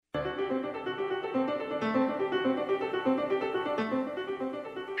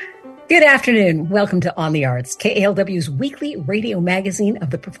Good afternoon. Welcome to On the Arts, KALW's weekly radio magazine of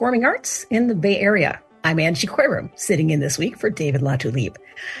the performing arts in the Bay Area. I'm Angie Coiro, sitting in this week for David Latulippe.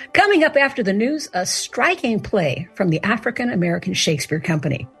 Coming up after the news, a striking play from the African American Shakespeare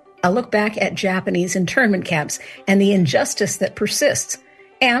Company. A look back at Japanese internment camps and the injustice that persists.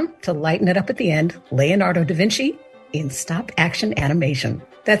 And, to lighten it up at the end, Leonardo da Vinci in stop-action animation.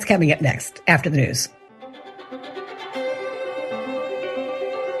 That's coming up next, after the news.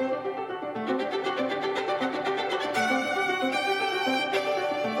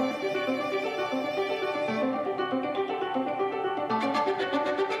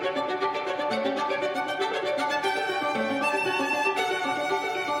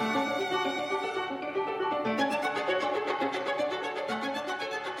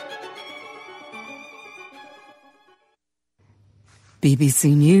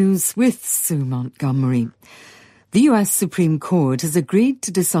 BBC News with Sue Montgomery. The US Supreme Court has agreed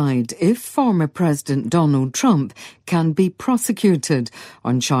to decide if former President Donald Trump can be prosecuted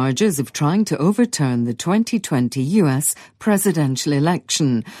on charges of trying to overturn the 2020 US presidential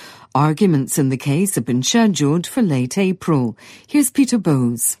election. Arguments in the case have been scheduled for late April. Here's Peter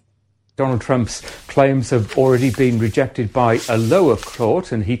Bowes. Donald Trump's claims have already been rejected by a lower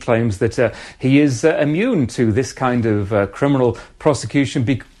court, and he claims that he is immune to this kind of criminal prosecution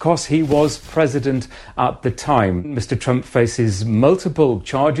because he was president at the time. Mr. Trump faces multiple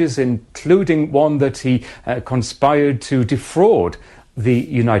charges, including one that he conspired to defraud the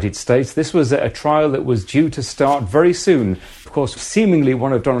United States. This was a trial that was due to start very soon. Of course, seemingly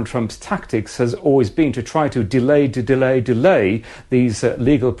one of Donald Trump's tactics has always been to try to delay these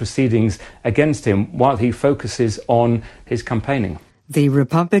legal proceedings against him while he focuses on his campaigning. The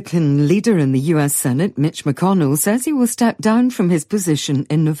Republican leader in the US Senate, Mitch McConnell, says he will step down from his position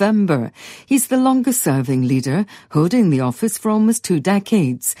in November. He's the longest-serving leader, holding the office for almost 2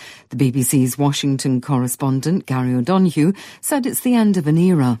 decades. The BBC's Washington correspondent, Gary O'Donoghue, said it's the end of an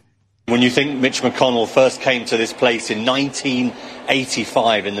era. When you think Mitch McConnell first came to this place in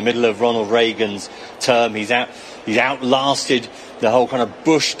 1985, in the middle of Ronald Reagan's term, he's outlasted the whole kind of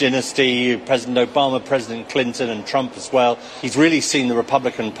Bush dynasty, President Obama, President Clinton and Trump as well. He's really seen the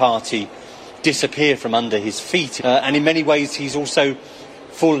Republican Party disappear from under his feet. And in many ways, he's also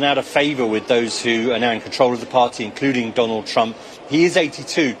fallen out of favour with those who are now in control of the party, including Donald Trump. He is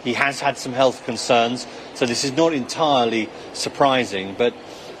 82. He has had some health concerns, so this is not entirely surprising. But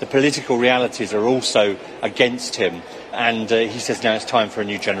the political realities are also against him. And he says now it's time for a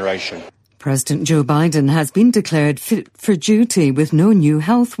new generation. President Joe Biden has been declared fit for duty with no new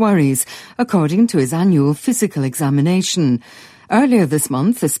health worries, according to his annual physical examination. Earlier this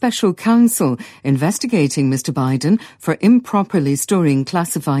month, a special counsel investigating Mr. Biden for improperly storing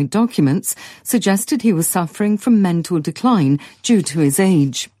classified documents suggested he was suffering from mental decline due to his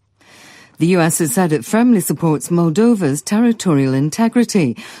age. The US has said it firmly supports Moldova's territorial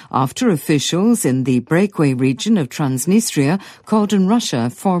integrity after officials in the breakaway region of Transnistria called on Russia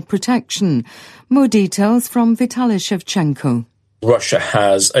for protection. More details from Vitaly Shevchenko. Russia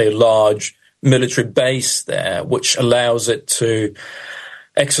has a large military base there, which allows it to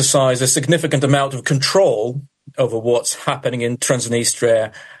exercise a significant amount of control over what's happening in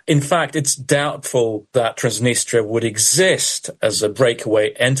Transnistria. In fact, it's doubtful that Transnistria would exist as a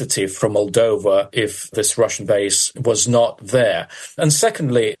breakaway entity from Moldova if this Russian base was not there. And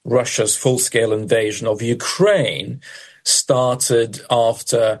secondly, Russia's full-scale invasion of Ukraine started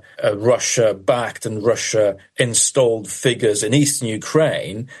after Russia-backed and Russia-installed figures in eastern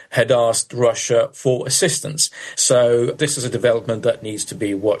Ukraine had asked Russia for assistance. So this is a development that needs to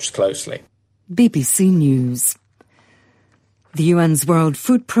be watched closely. BBC News. The UN's World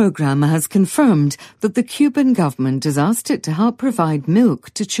Food Programme has confirmed that the Cuban government has asked it to help provide milk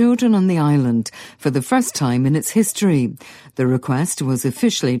to children on the island for the first time in its history. The request was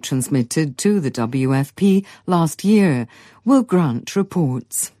officially transmitted to the WFP last year. Will Grant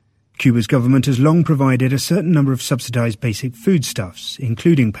reports. Cuba's government has long provided a certain number of subsidised basic foodstuffs,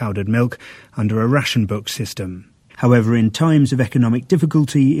 including powdered milk, under a ration book system. However, in times of economic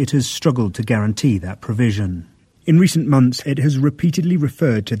difficulty, it has struggled to guarantee that provision. In recent months, it has repeatedly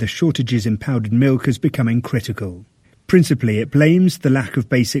referred to the shortages in powdered milk as becoming critical. Principally, it blames the lack of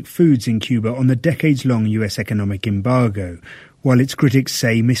basic foods in Cuba on the decades-long US economic embargo, while its critics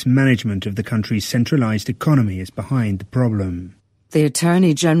say mismanagement of the country's centralised economy is behind the problem. The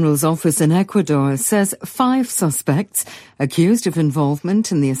Attorney General's office in Ecuador says 5 suspects accused of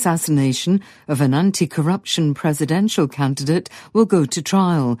involvement in the assassination of an anti-corruption presidential candidate will go to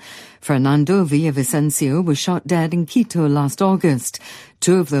trial. Fernando Villavicencio was shot dead in Quito last August.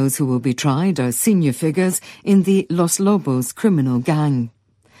 2 of those who will be tried are senior figures in the Los Lobos criminal gang.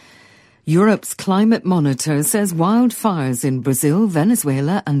 Europe's climate monitor says wildfires in Brazil,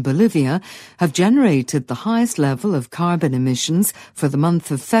 Venezuela and Bolivia have generated the highest level of carbon emissions for the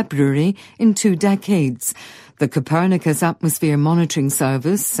month of February in 2 decades. The Copernicus Atmosphere Monitoring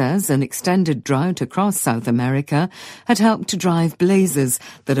Service says an extended drought across South America had helped to drive blazes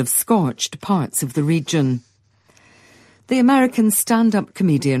that have scorched parts of the region. The American stand-up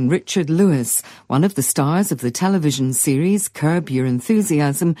comedian Richard Lewis, one of the stars of the television series Curb Your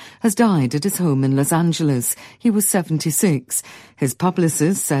Enthusiasm, has died at his home in Los Angeles. He was 76. His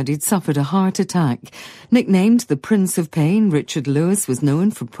publicist said he'd suffered a heart attack. Nicknamed the Prince of Pain, Richard Lewis was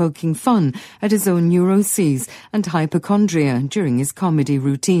known for poking fun at his own neuroses and hypochondria during his comedy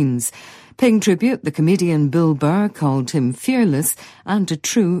routines. Paying tribute, the comedian Bill Burr called him fearless and a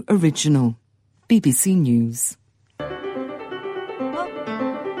true original. BBC News.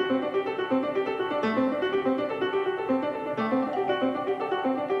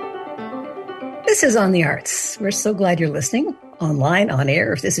 This is On the Arts. We're so glad you're listening, online, on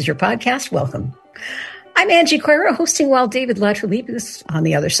air. If this is your podcast, welcome. I'm Angie Coiro, hosting while David Latoulippe is on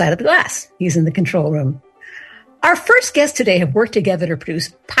the other side of the glass. He's in the control room. Our first guests today have worked together to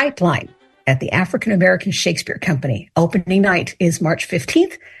produce Pipeline at the African American Shakespeare Company. Opening night is March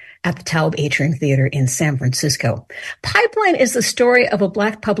 15th at the Taub Atrium Theater in San Francisco. Pipeline is the story of a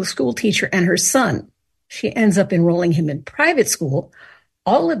Black public school teacher and her son. She ends up enrolling him in private school.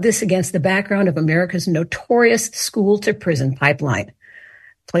 All of this against the background of America's notorious school-to-prison pipeline.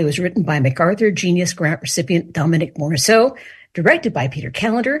 The play was written by MacArthur Genius Grant recipient Dominique Morisseau, directed by Peter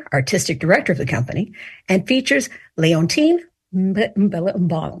Callender, artistic director of the company, and features Leontyne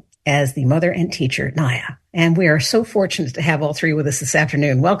Mbele-Mbong as the mother and teacher, Naya. And we are so fortunate to have all three with us this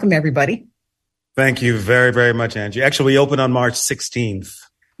afternoon. Welcome, everybody. Thank you very, very much, Angie. Actually, we open on March 16th.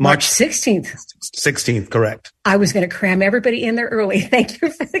 March 16th. 16th, correct. I was going to cram everybody in there early. Thank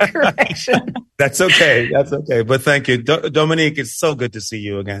you for the correction. That's okay. That's okay. But thank you. Dominique, it's so good to see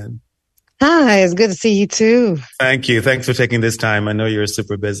you again. Hi, it's good to see you too. Thank you. Thanks for taking this time. I know you're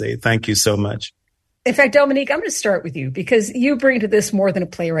super busy. Thank you so much. In fact, Dominique, I'm going to start with you because you bring to this more than a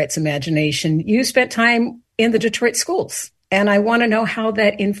playwright's imagination. You spent time in the Detroit schools, and I want to know how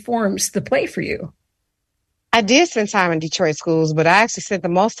that informs the play for you. I did spend time in Detroit schools, but I actually spent the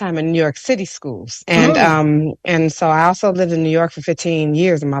most time in New York City schools. And so I also lived in New York for 15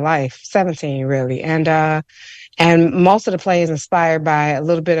 years of my life, 17 really. And most of the play is inspired by a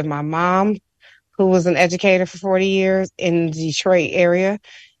little bit of my mom, who was an educator for 40 years in the Detroit area,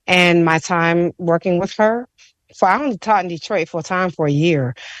 and my time working with her. So I only taught in Detroit full time for a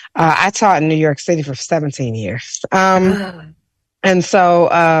year. I taught in New York City for 17 years. And so,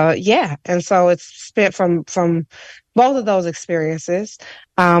 and so it's spent from both of those experiences.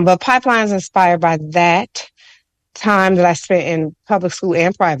 But Pipeline's inspired by that time that I spent in public school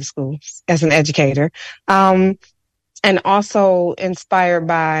and private schools as an educator. And also inspired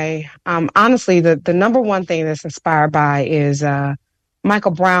by, honestly, the number one thing that's inspired by is,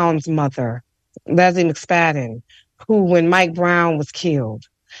 Michael Brown's mother, Leslie McSpadden, who, when Mike Brown was killed,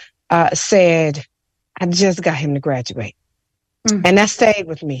 said, I just got him to graduate. Mm-hmm. And that stayed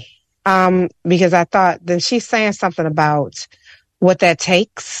with me, because I thought then she's saying something about what that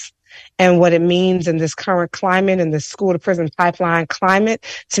takes and what it means in this current climate, in this school to prison pipeline climate,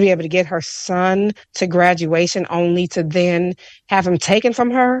 to be able to get her son to graduation only to then have him taken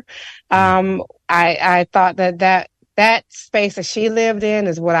from her. I thought that space that she lived in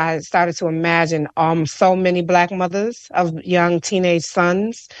is what I started to imagine so many Black mothers of young teenage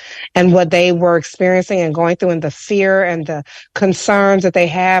sons and what they were experiencing and going through, and the fear and the concerns that they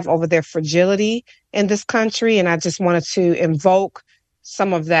have over their fragility in this country. And I just wanted to invoke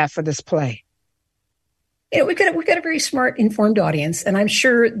some of that for this play. You know, we've got a very smart, informed audience, and I'm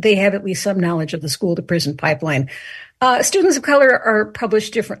sure they have at least some knowledge of the school to prison pipeline. Students of color are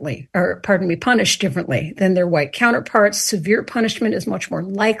punished differently than their white counterparts. Severe punishment is much more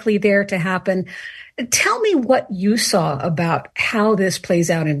likely there to happen. Tell me what you saw about how this plays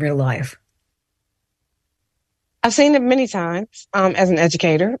out in real life. I've seen it many times as an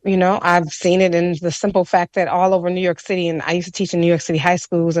educator. You know, I've seen it in the simple fact that all over New York City, and I used to teach in New York City high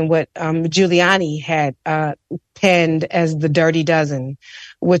schools, and what Giuliani had penned as the Dirty Dozen,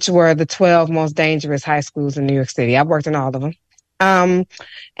 which were the 12 most dangerous high schools in New York City. I worked in all of them.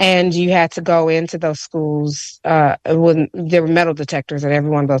 And you had to go into those schools. There were metal detectors at every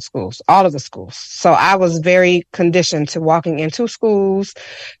one of those schools, all of the schools. So I was very conditioned to walking into schools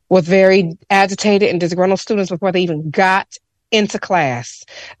with very agitated and disgruntled students before they even got into class,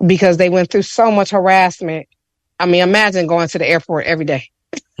 because they went through so much harassment. I mean, imagine going to the airport every day.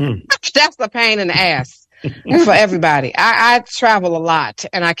 That's a pain in the ass. for everybody. I travel a lot,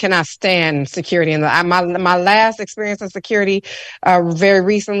 and I cannot stand security. And my last experience in security, very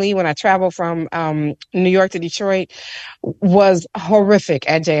recently, when I traveled from New York to Detroit, was horrific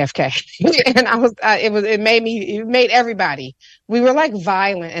at JFK. And it made everybody. We were like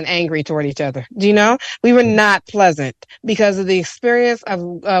violent and angry toward each other. Do you know? We were not pleasant because of the experience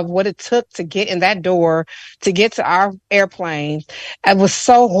of what it took to get in that door, to get to our airplane. It was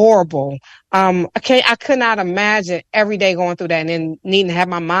so horrible. I could not imagine every day going through that and then needing to have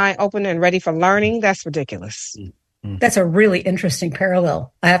my mind open and ready for learning. That's ridiculous. That's a really interesting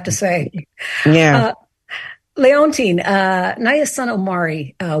parallel, I have to say. Yeah. Leontyne, Naya's son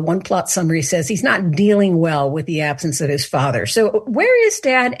Omari, one plot summary says he's not dealing well with the absence of his father. So where is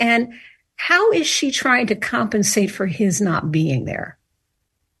Dad, and how is she trying to compensate for his not being there?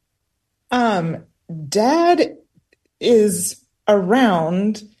 Dad is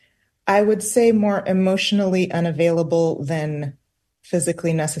around, I would say, more emotionally unavailable than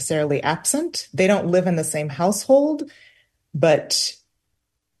physically necessarily absent. They don't live in the same household, but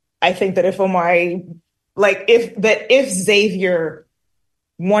I think that if Xavier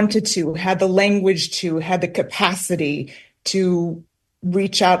wanted to, had the language to, had the capacity to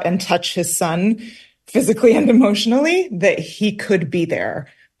reach out and touch his son physically and emotionally, that he could be there.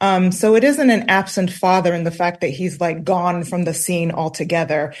 So it isn't an absent father in the fact that he's like gone from the scene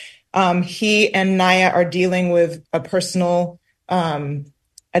altogether. He and Naya are dealing with a personal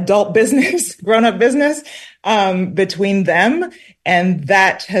adult business, grown-up business between them, and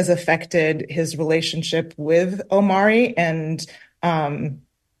that has affected his relationship with Omari. And I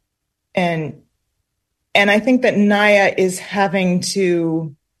think that Naya is trying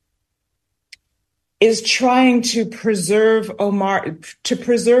to preserve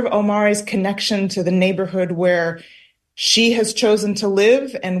Omari's connection to the neighborhood where she has chosen to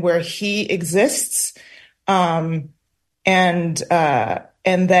live and where he exists. And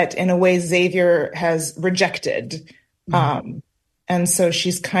that in a way Xavier has rejected. And so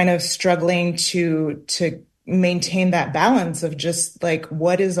she's kind of struggling to maintain that balance of just like,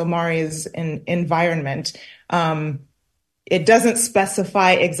 what is Omari's environment? It doesn't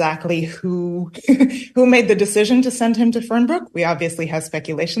specify exactly who made the decision to send him to Fernbrook. We obviously have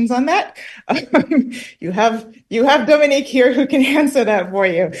speculations on that. You have Dominique here who can answer that for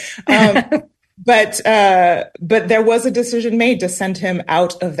you. But there was a decision made to send him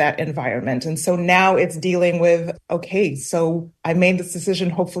out of that environment. And so now it's dealing with, okay, so I made this decision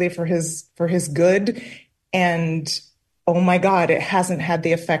hopefully for his good. And oh my God, it hasn't had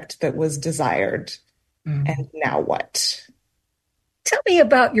the effect that was desired. And now what? Tell me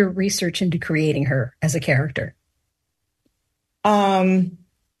about your research into creating her as a character. I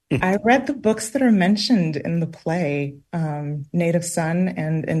read the books that are mentioned in the play, Native Son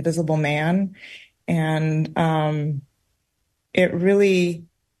and Invisible Man. And it really,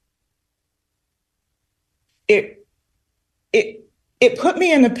 it put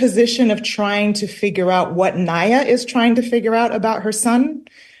me in a position of trying to figure out what Naya is trying to figure out about her son,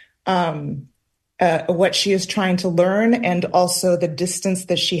 what she is trying to learn, and also the distance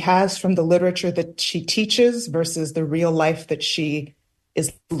that she has from the literature that she teaches versus the real life that she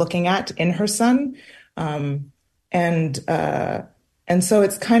is looking at in her son. And so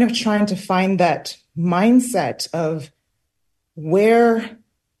it's kind of trying to find that mindset of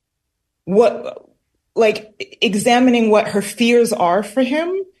examining what her fears are for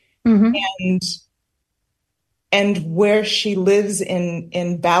him, and where she lives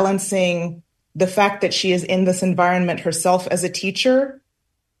in balancing the fact that she is in this environment herself as a teacher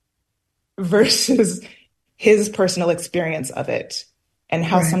versus his personal experience of it. And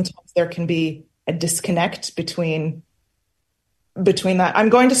how sometimes there can be a disconnect between that. I'm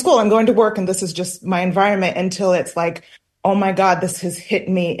going to school, I'm going to work, and this is just my environment, until it's like, oh my God, this has hit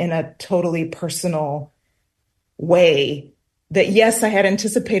me in a totally personal way that, yes, I had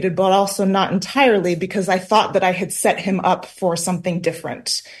anticipated, but also not entirely, because I thought that I had set him up for something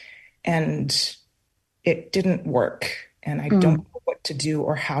different. And it didn't work. And I don't know what to do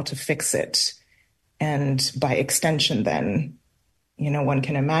or how to fix it. And by extension, then, one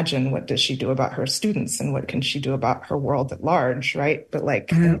can imagine, what does she do about her students and what can she do about her world at large, right? But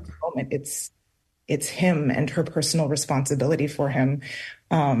in the moment, it's him and her personal responsibility for him.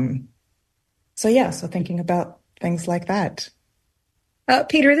 So thinking about things like that.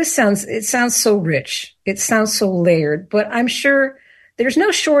 Peter, it sounds so rich. It sounds so layered, but I'm sure there's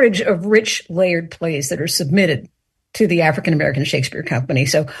no shortage of rich, layered plays that are submitted to the African American Shakespeare Company.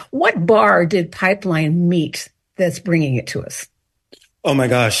 So what bar did Pipeline meet that's bringing it to us? Oh my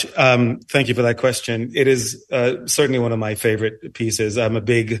gosh. Thank you for that question. It is certainly one of my favorite pieces. I'm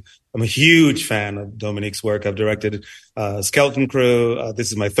a huge fan of Dominique's work. I've directed Skeleton Crew.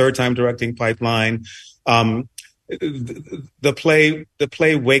 This is my third time directing Pipeline. The play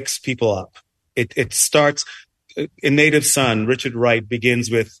wakes people up. It starts in Native Son. Richard Wright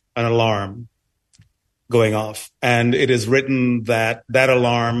begins with an alarm going off, and it is written that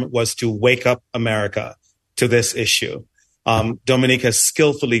alarm was to wake up America to this issue. Dominique has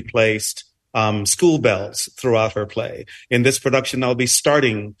skillfully placed school bells throughout her play. In this production, I'll be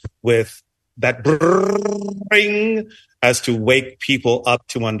starting with that ring as to wake people up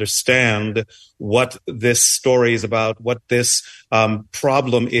to understand what this story is about, what this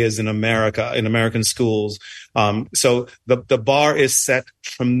problem is in America, in American schools. So the bar is set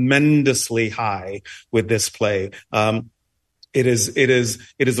tremendously high with this play. It is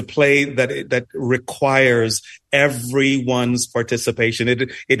a play that requires everyone's participation.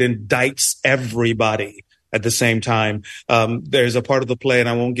 It indicts everybody at the same time. There's a part of the play, and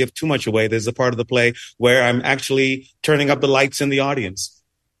I won't give too much away. There's a part of the play where I'm actually turning up the lights in the audience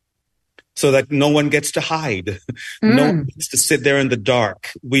so that no one gets to hide. No one gets to sit there in the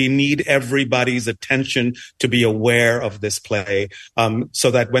dark. We need everybody's attention to be aware of this play,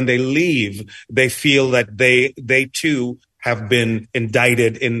 so that when they leave, they feel that they too have been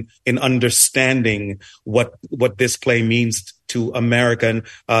indicted in understanding what this play means to American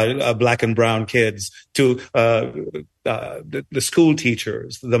Black and brown kids, to the school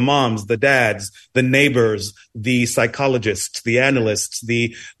teachers, the moms, the dads, the neighbors, the psychologists, the analysts,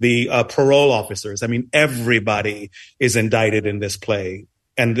 the parole officers. I mean, everybody is indicted in this play.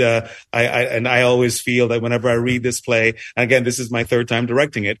 And I always feel that whenever I read this play, and again, this is my third time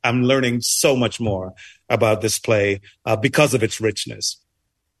directing it, I'm learning so much more about this play because of its richness.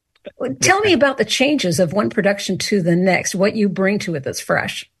 Tell me about the changes of one production to the next, what you bring to it that's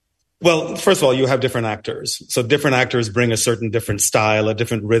fresh. Well, first of all, you have different actors. So different actors bring a certain different style, a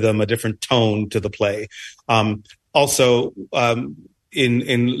different rhythm, a different tone to the play. Also,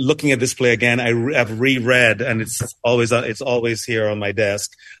 in looking at this play again, I've reread, and it's always here on my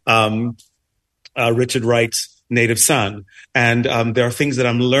desk, Richard Wright's Native Son. And there are things that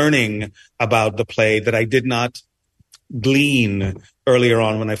I'm learning about the play that I did not glean earlier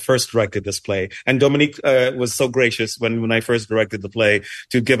on when I first directed this play. And Dominique was so gracious when I first directed the play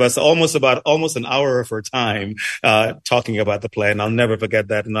to give us almost an hour of her time talking about the play. And I'll never forget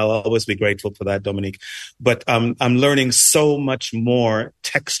that. And I'll always be grateful for that, Dominique. But I'm learning so much more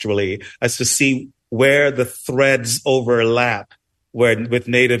textually as to see where the threads overlap with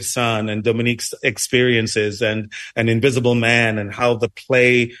Native Son and Dominique's experiences and Invisible Man, and how the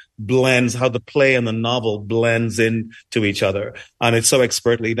play and the novel blends into each other. And it's so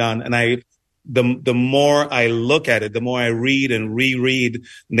expertly done. And the more I look at it, the more I read and reread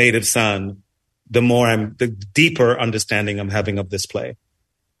Native Son, the deeper understanding I'm having of this play.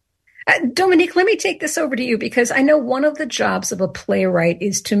 Dominique, let me take this over to you, because I know one of the jobs of a playwright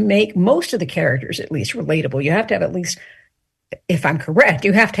is to make most of the characters at least relatable. You have to have at least, if I'm correct,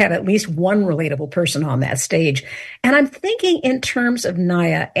 you have to have at least one relatable person on that stage. And I'm thinking in terms of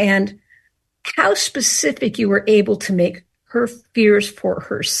Naya and how specific you were able to make her fears for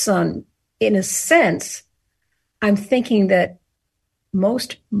her son. In a sense, I'm thinking that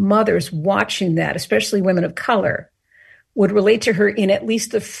most mothers watching that, especially women of color, would relate to her in at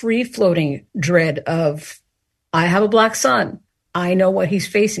least the free-floating dread of, I have a Black son. I know what he's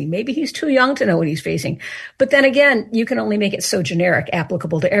facing. Maybe he's too young to know what he's facing. But then again, you can only make it so generic,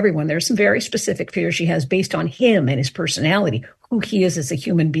 applicable to everyone. There's some very specific fears she has based on him and his personality, who he is as a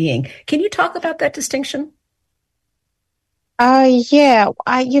human being. Can you talk about that distinction? Yeah.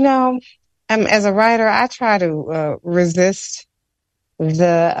 As a writer, I try to resist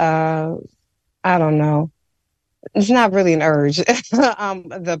the, I don't know. It's not really an urge.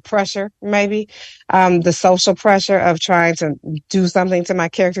 The pressure, maybe, the social pressure of trying to do something to my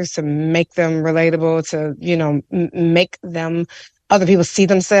characters to make them relatable, to, make them, other people see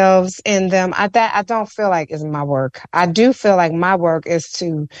themselves in them. I don't feel like is my work. I do feel like my work is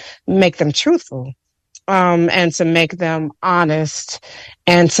to make them truthful, and to make them honest,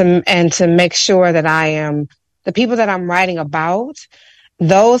 and to make sure that I am the people that I'm writing about.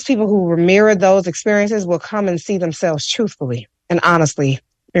 Those people who mirror those experiences will come and see themselves truthfully and honestly,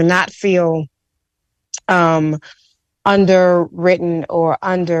 and not feel underwritten or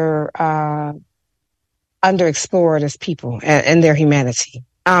underexplored as people and their humanity.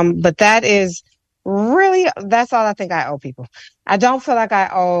 But that's all I think I owe people. I don't feel like I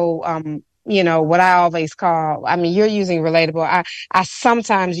owe, what I always call, you're using relatable. I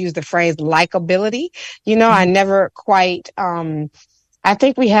sometimes use the phrase likability. I never quite, I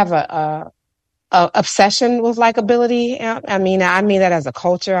think we have a obsession with likability. I mean that as a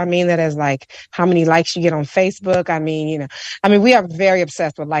culture. I mean that as like how many likes you get on Facebook. I mean, we are very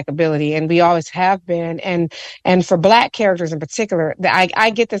obsessed with likability, and we always have been. And for Black characters in particular,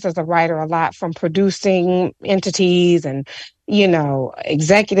 I get this as a writer a lot from producing entities and,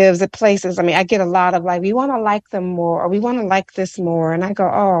 executives at places. I mean, I get a lot of like, we want to like them more, or we want to like this more. And I go,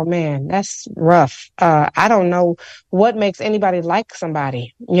 oh man, that's rough. I don't know what makes anybody like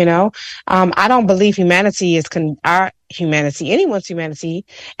somebody, I don't believe humanity is our humanity, anyone's humanity,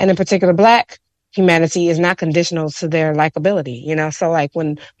 and in particular Black humanity is not conditional to their likability, So like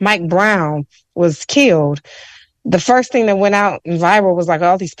when Mike Brown was killed, the first thing that went out and viral was like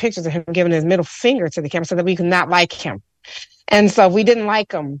all these pictures of him giving his middle finger to the camera so that we could not like him. And so if we didn't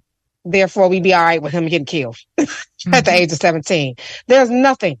like him, therefore we'd be all right with him getting killed at the age of 17. There's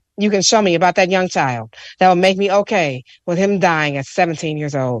nothing you can show me about that young child that will make me okay with him dying at 17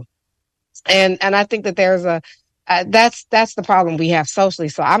 years old. And I think that there's that's the problem we have socially.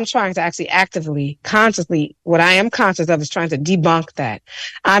 So I'm trying to actually actively, consciously, what I am conscious of is trying to debunk that.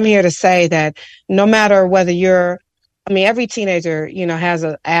 I'm here to say that no matter whether every teenager, has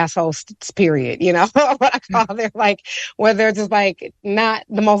an asshole period, what I call they're like, where they're just like not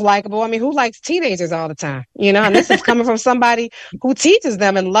the most likable. I mean, who likes teenagers all the time, and this is coming from somebody who teaches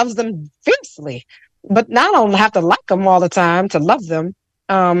them and loves them fiercely, but I don't have to like them all the time to love them.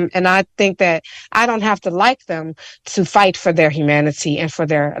 And I think that I don't have to like them to fight for their humanity and for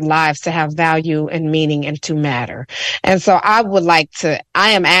their lives to have value and meaning and to matter. And so I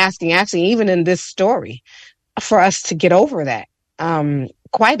am asking actually, even in this story, for us to get over that.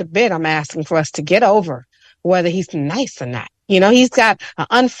 Quite a bit I'm asking for us to get over whether he's nice or not. He's got an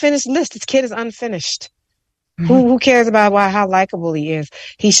unfinished list. This kid is unfinished. Mm-hmm. Who cares about how likable he is?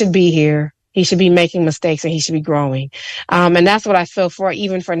 He should be here. He should be making mistakes and he should be growing. And that's what I feel for,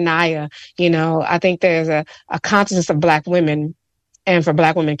 even for Naya. I think there's a consciousness of Black women and for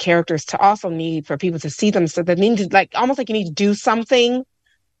Black women characters to also need for people to see them. So they need to almost like you need to do something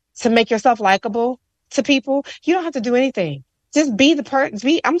to make yourself likable to people. You don't have to do anything. Just be the person.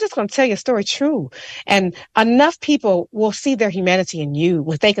 I'm just going to tell your story true. And enough people will see their humanity in you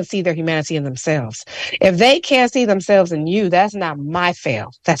if they can see their humanity in themselves. If they can't see themselves in you, that's not my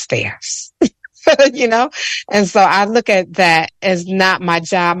fail. That's theirs. And so I look at that as not my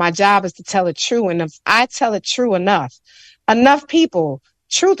job. My job is to tell it true. And if I tell it true enough people,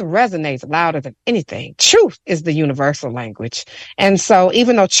 truth resonates louder than anything. Truth is the universal language. And so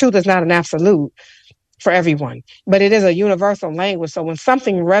even though truth is not an absolute for everyone, but it is a universal language. So when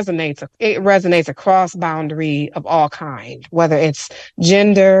something resonates, it resonates across boundary of all kind, whether it's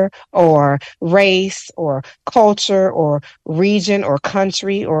gender or race or culture or region or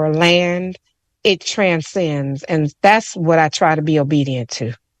country or land, it transcends. And that's what I try to be obedient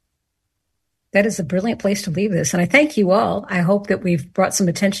to. That is a brilliant place to leave this. And I thank you all. I hope that we've brought some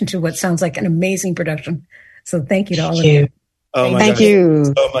attention to what sounds like an amazing production. So thank you to all of you. Oh, my thank gosh. you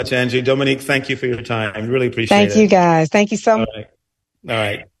so much, Angie. Dominique, thank you for your time. I really appreciate it. Thank you, guys. Thank you so much. All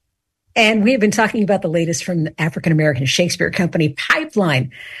right. And we have been talking about the latest from the African-American Shakespeare Company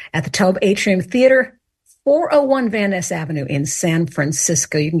Pipeline at the Taube Atrium Theater, 401 Van Ness Avenue in San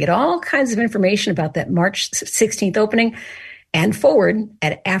Francisco. You can get all kinds of information about that March 16th opening and forward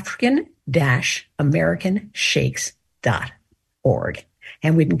at African-Americanshakes.org.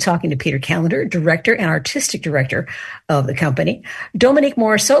 And we've been talking to Peter Callender, director and artistic director of the company, Dominique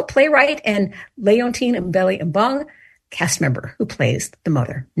Morisseau, playwright, and Leontyne Mbele-Mbong, cast member who plays the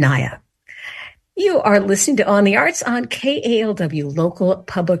mother, Naya. You are listening to On the Arts on KALW Local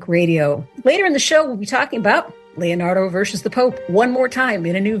Public Radio. Later in the show, we'll be talking about Leonardo versus the Pope one more time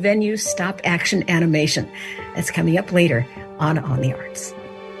in a new venue, stop action animation. That's coming up later on the Arts.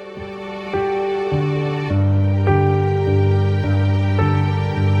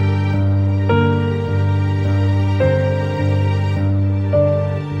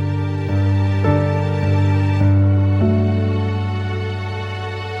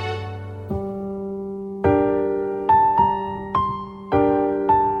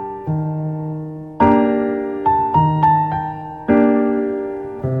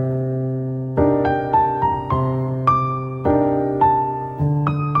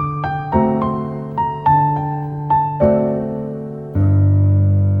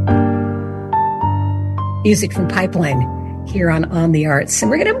 Music from Pipeline here on the Arts. And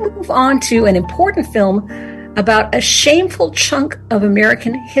we're going to move on to an important film about a shameful chunk of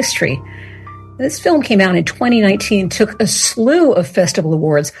American history. This film came out in 2019, took a slew of festival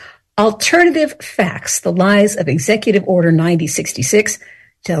awards. Alternative Facts, The Lies of Executive Order 9066,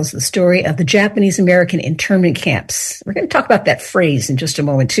 tells the story of the Japanese American internment camps. We're going to talk about that phrase in just a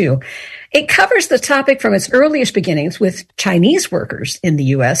moment, too. It covers the topic from its earliest beginnings with Chinese workers in the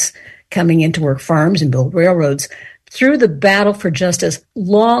U.S. coming in to work farms and build railroads through the battle for justice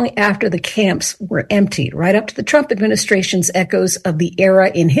long after the camps were emptied, right up to the Trump administration's echoes of the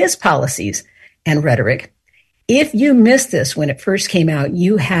era in his policies and rhetoric. If you missed this when it first came out,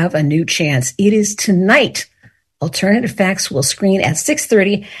 you have a new chance. It is tonight. Alternative Facts will screen at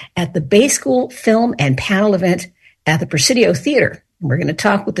 6:30 at the Bay School Film and Panel event at the Presidio Theater. We're going to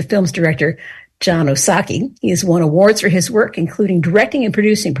talk with the film's director, Jon Osaki. He has won awards for his work, including directing and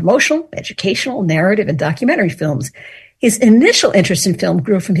producing promotional, educational, narrative, and documentary films. His initial interest in film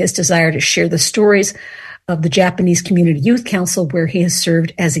grew from his desire to share the stories of the Japanese Community Youth Council, where he has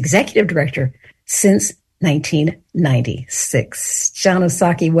served as executive director since 1996. Jon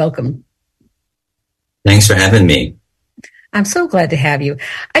Osaki, welcome. Thanks for having me. I'm so glad to have you.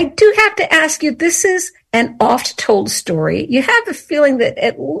 I do have to ask you, this is an oft-told story. You have the feeling that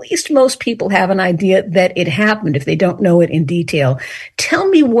at least most people have an idea that it happened if they don't know it in detail. Tell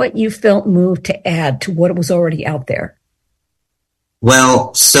me what you felt moved to add to what was already out there.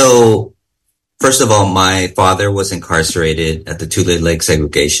 Well, so first of all, my father was incarcerated at the Tule Lake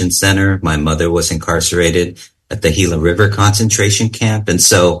Segregation Center. My mother was incarcerated at the Gila River concentration camp. And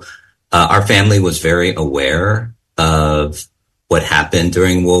so our family was very aware of what happened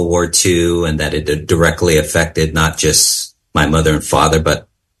during World War II and that it directly affected not just my mother and father, but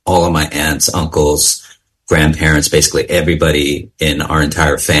all of my aunts, uncles, grandparents, basically everybody in our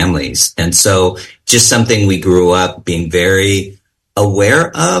entire families. And so just something we grew up being very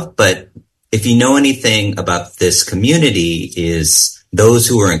aware of. But if you know anything about this community, is those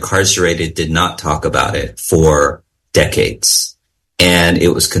who were incarcerated did not talk about it for decades. And it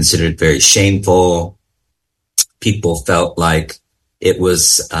was considered very shameful. People felt like it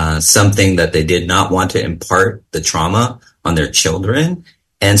was something that they did not want to impart the trauma on their children.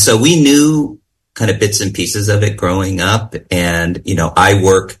 And so we knew kind of bits and pieces of it growing up. And, you know, I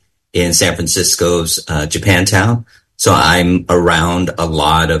work in San Francisco's Japantown. So I'm around a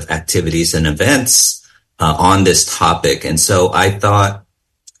lot of activities and events on this topic. And so I thought,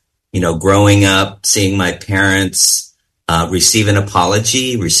 you know, growing up, seeing my parents receive an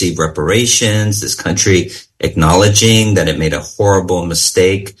apology, receive reparations, this country acknowledging that it made a horrible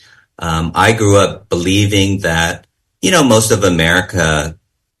mistake. I grew up believing that, you know, most of America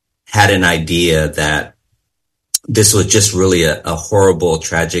had an idea that this was just really a horrible,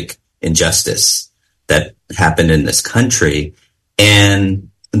 tragic injustice that happened in this country.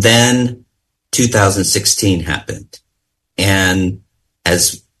 And then 2016 happened. And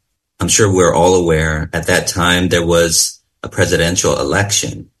as I'm sure we're all aware, at that time, there was a presidential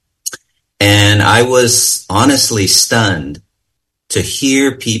election. And I was honestly stunned to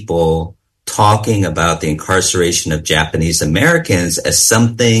hear people talking about the incarceration of Japanese Americans as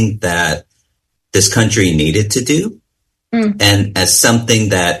something that this country needed to do and as something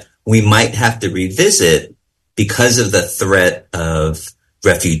that we might have to revisit because of the threat of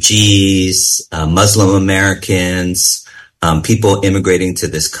refugees, Muslim Americans, people immigrating to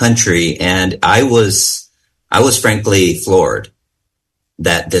this country. And I was frankly floored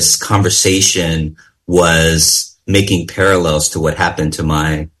that this conversation was making parallels to what happened to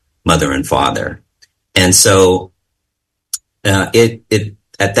my mother and father. And so it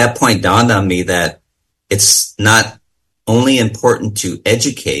at that point dawned on me that it's not only important to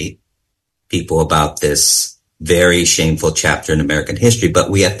educate people about this very shameful chapter in American history, but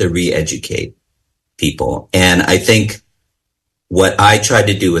we have to re-educate people. And I think what I tried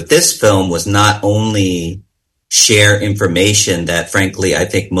to do with this film was not only share information that, frankly, I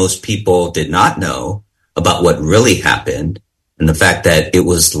think most people did not know about what really happened, and the fact that it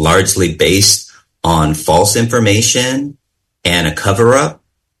was largely based on false information and a cover-up,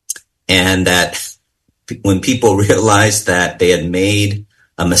 and that when people realized that they had made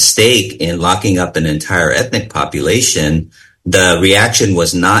a mistake in locking up an entire ethnic population, the reaction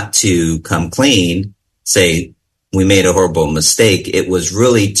was not to come clean, say, we made a horrible mistake. It was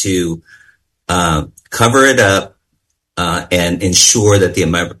really to cover it up and ensure that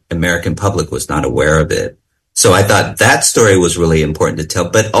the American public was not aware of it. So I thought that story was really important to tell,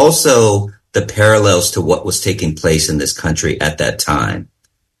 but also the parallels to what was taking place in this country at that time.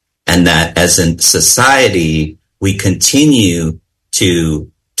 And that as a society, we continue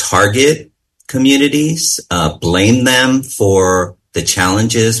to target communities, blame them for the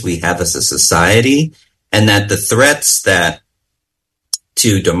challenges we have as a society, and that the threats that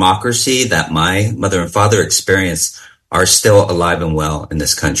to democracy that my mother and father experienced are still alive and well in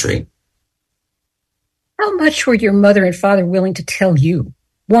this country. How much were your mother and father willing to tell you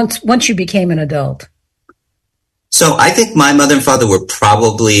once you became an adult? So I think my mother and father were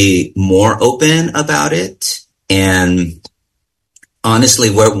probably more open about it. And honestly,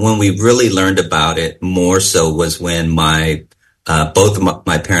 when we really learned about it more so was when both of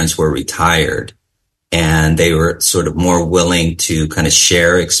my parents were retired, and they were sort of more willing to kind of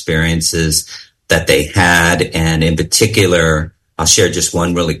share experiences that they had. And in particular, I'll share just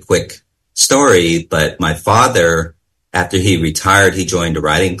one really quick story, but my father, after he retired, he joined a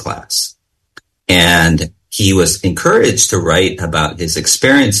writing class, and he was encouraged to write about his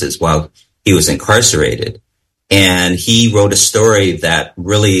experiences while he was incarcerated. And he wrote a story that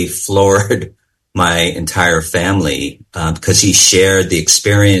really floored my entire family, because he shared the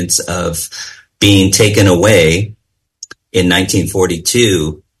experience of being taken away in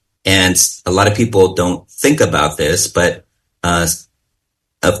 1942. And a lot of people don't think about this, but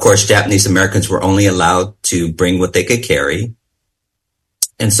of course, Japanese Americans were only allowed to bring what they could carry.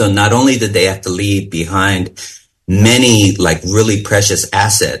 And so not only did they have to leave behind many like really precious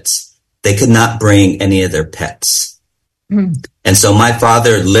assets, they could not bring any of their pets. Mm. And so my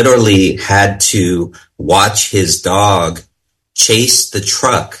father literally had to watch his dog chase the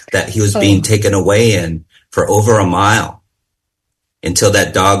truck that he was being taken away in for over a mile until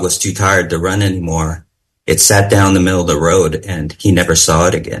that dog was too tired to run anymore. It sat down in the middle of the road and he never saw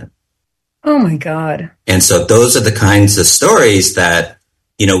it again. Oh my God. And so those are the kinds of stories that,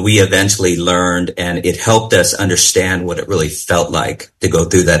 you know, we eventually learned, and it helped us understand what it really felt like to go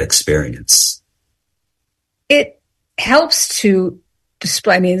through that experience. It helps to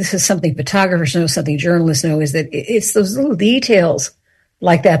display, I mean, this is something photographers know, something journalists know, is that it's those little details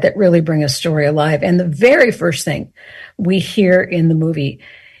like that that really bring a story alive. And the very first thing we hear in the movie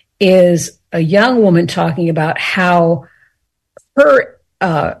is a young woman talking about how her,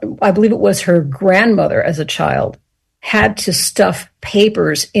 I believe it was her grandmother as a child, had to stuff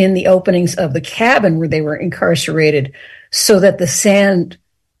papers in the openings of the cabin where they were incarcerated so that the sand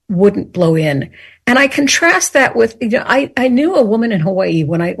wouldn't blow in. And I contrast that with, you know, I knew a woman in Hawaii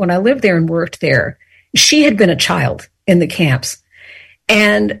when I lived there and worked there. She had been a child in the camps,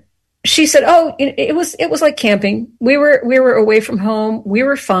 and she said, "Oh, it was like camping. We were away from home. We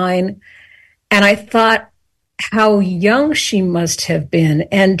were fine." And I thought how young she must have been.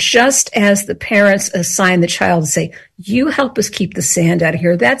 And just as the parents assign the child to say, "You help us keep the sand out of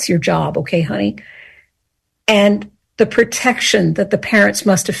here. That's your job, okay, honey?" And the protection that the parents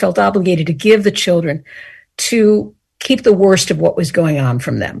must have felt obligated to give the children to keep the worst of what was going on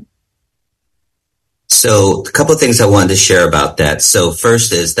from them. So a couple of things I wanted to share about that. So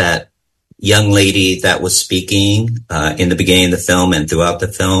first is that young lady that was speaking in the beginning of the film and throughout the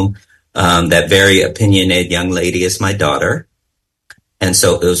film, that very opinionated young lady is my daughter. And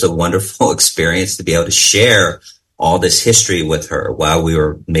so it was a wonderful experience to be able to share all this history with her while we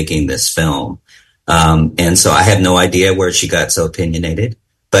were making this film. And so I have no idea where she got so opinionated,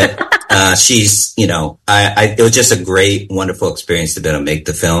 but she's, you know, it was just a great, wonderful experience to be able to make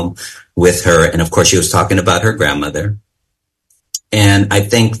the film with her. And of course, she was talking about her grandmother. And I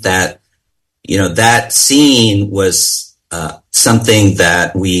think that, you know, that scene was something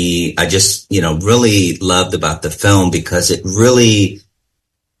that I just, you know, really loved about the film, because it really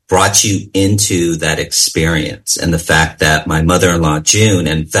brought you into that experience. And the fact that my mother-in-law, June,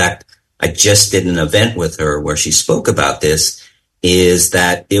 in fact, I just did an event with her where she spoke about this, is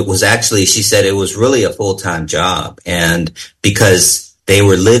that it was actually, she said it was really a full-time job. And because they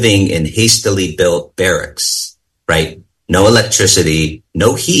were living in hastily built barracks, right? No electricity,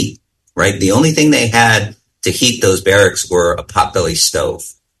 no heat, right? The only thing they had to heat those barracks were a potbelly stove.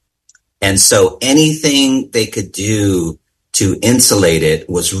 And so anything they could do to insulate it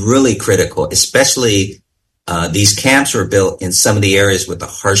was really critical, especially these camps were built in some of the areas with the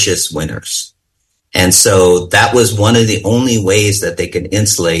harshest winters. And so that was one of the only ways that they could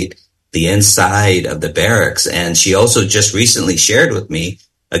insulate the inside of the barracks. And she also just recently shared with me,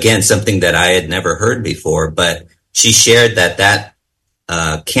 again, something that I had never heard before, but she shared that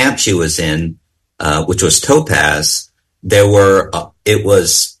camp she was in, which was Topaz, there were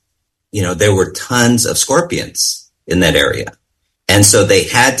tons of scorpions in that area. And so they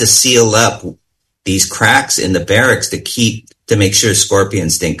had to seal up these cracks in the barracks to make sure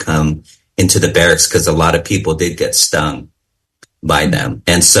scorpions didn't come into the barracks, because a lot of people did get stung by them.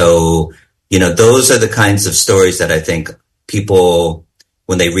 And so, you know, those are the kinds of stories that I think people,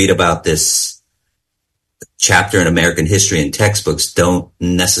 when they read about this chapter in American history in textbooks, don't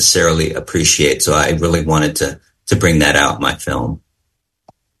necessarily appreciate. So I really wanted to bring that out in my film.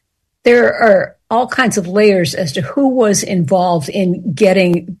 There are all kinds of layers as to who was involved in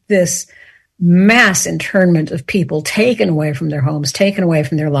getting this mass internment of people taken away from their homes, taken away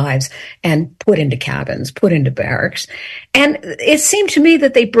from their lives, and put into cabins, put into barracks. And it seemed to me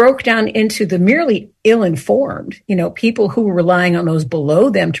that they broke down into the merely ill-informed, people who were relying on those below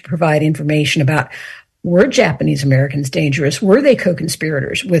them to provide information about, were Japanese Americans dangerous? Were they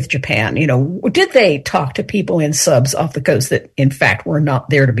co-conspirators with Japan? Did they talk to people in subs off the coast that, in fact, were not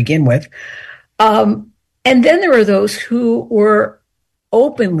there to begin with? And then there were those who were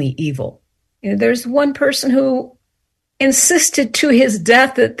openly evil. There's one person who insisted to his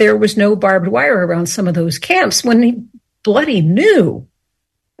death that there was no barbed wire around some of those camps when he bloody knew.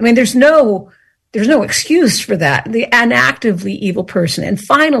 I mean, there's no excuse for that. An actively evil person. And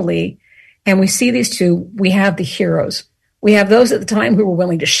finally, and we see these two, we have the heroes. We have those at the time who were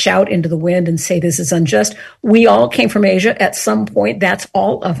willing to shout into the wind and say, this is unjust. We all came from Asia at some point. That's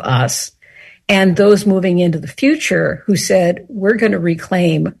all of us. And those moving into the future who said, we're going to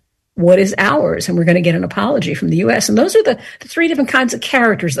reclaim what is ours, and we're going to get an apology from the U.S. And those are the three different kinds of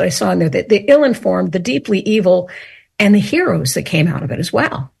characters that I saw in there, the ill-informed, the deeply evil, and the heroes that came out of it as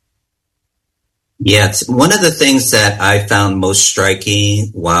well. Yes. One of the things that I found most striking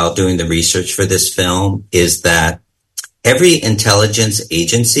while doing the research for this film is that every intelligence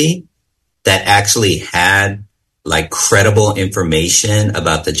agency that actually had credible information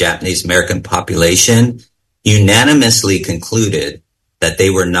about the Japanese American population unanimously concluded that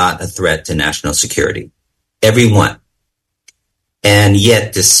they were not a threat to national security. Everyone. And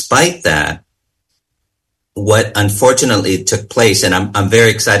yet, despite that, what unfortunately took place, and I'm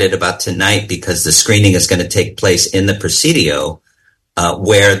very excited about tonight because the screening is going to take place in the Presidio,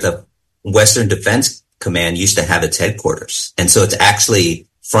 where the Western Defense Command used to have its headquarters. And so it's actually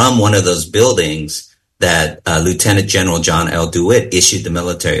from one of those buildings that Lieutenant General John L. DeWitt issued the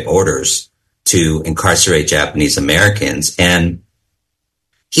military orders to incarcerate Japanese Americans. And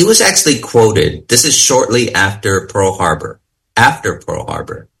he was actually quoted, this is shortly after Pearl Harbor. After Pearl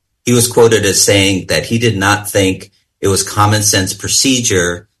Harbor, he was quoted as saying that he did not think it was common sense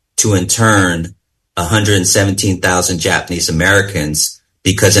procedure to intern 117,000 Japanese Americans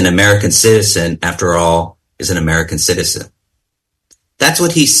because an American citizen, after all, is an American citizen. That's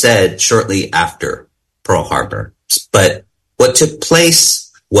what he said shortly after Pearl Harbor. But what took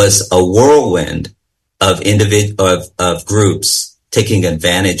place was a whirlwind of groups taking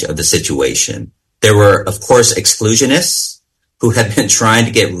advantage of the situation. There were, of course, exclusionists who had been trying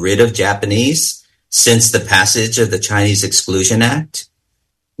to get rid of Japanese since the passage of the Chinese Exclusion Act.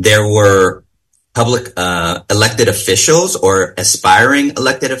 There were public elected officials or aspiring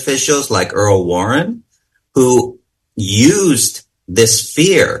elected officials like Earl Warren who used this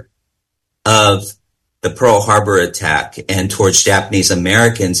fear of the Pearl Harbor attack and towards Japanese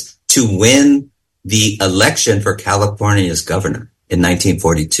Americans to win the election for California's governor in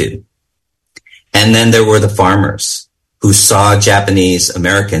 1942. And then there were the farmers who saw Japanese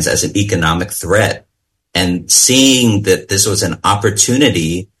Americans as an economic threat and seeing that this was an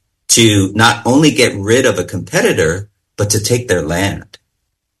opportunity to not only get rid of a competitor, but to take their land.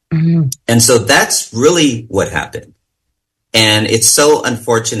 Mm-hmm. And so that's really what happened. And it's so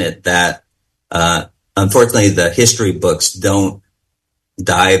unfortunate that, unfortunately, the history books don't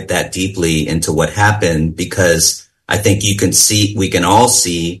dive that deeply into what happened, because I think we can all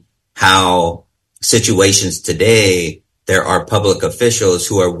see how situations today, there are public officials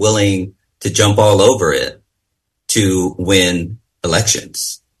who are willing to jump all over it to win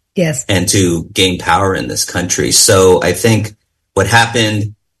elections. Yes. And to gain power in this country. So I think what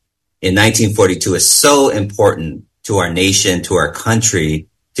happened in 1942 is so important to our nation, to our country,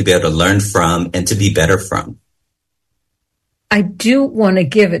 to be able to learn from and to be better from. I do want to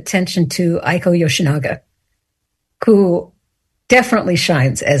give attention to Aiko Yoshinaga, who definitely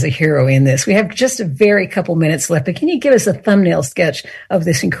shines as a hero in this. We have just a very couple minutes left, but can you give us a thumbnail sketch of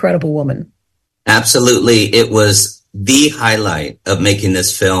this incredible woman? Absolutely. It was the highlight of making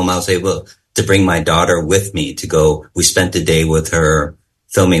this film. I was able to bring my daughter with me to go. We spent the day with her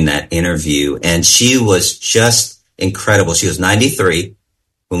filming that interview, and she was just incredible. She was 93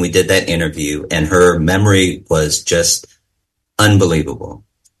 when we did that interview, and her memory was just unbelievable.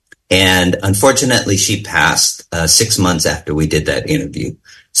 And unfortunately, she passed 6 months after we did that interview.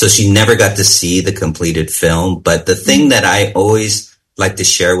 So she never got to see the completed film. But the thing that I always like to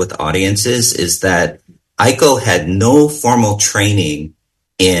share with audiences is that Aiko had no formal training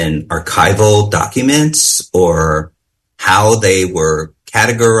in archival documents or how they were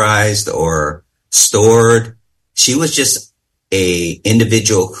categorized or stored. She was just an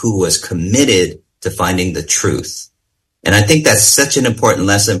individual who was committed to finding the truth. And I think that's such an important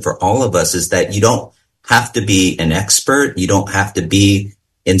lesson for all of us, is that you don't have to be an expert. You don't have to be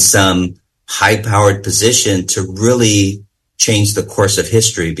in some high-powered position to really change the course of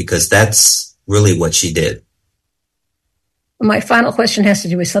history, because that's really what she did. My final question has to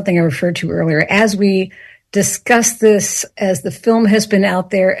do with something I referred to earlier. As we discuss this, as the film has been out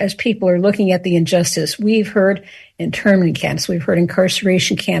there, as people are looking at the injustice, we've heard internment camps, we've heard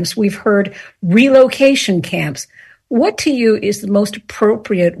incarceration camps, we've heard relocation camps. What to you is the most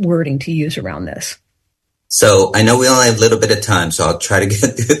appropriate wording to use around this? So I know we only have a little bit of time, so I'll try to get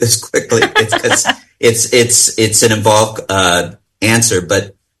through this quickly. It's an involved answer,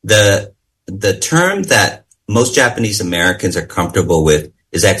 but the term that most Japanese Americans are comfortable with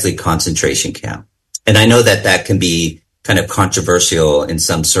is actually concentration camp. And I know that that can be kind of controversial in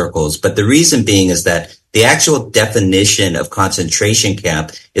some circles, but the reason being is that the actual definition of concentration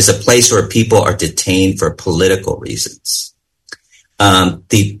camp is a place where people are detained for political reasons.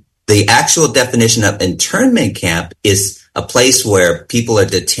 The actual definition of internment camp is a place where people are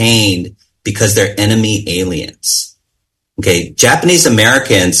detained because they're enemy aliens. Okay. Japanese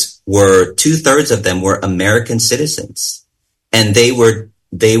Americans were 2/3 of them were American citizens, and they were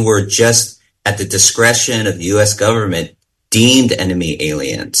just at the discretion of the U.S. government deemed enemy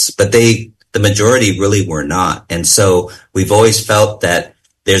aliens, but the majority really were not. And so we've always felt that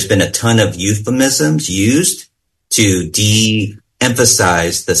there's been a ton of euphemisms used to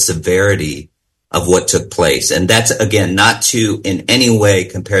de-emphasize the severity of what took place. And that's, again, not to in any way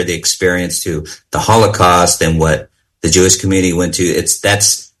compare the experience to the Holocaust and what the Jewish community went to.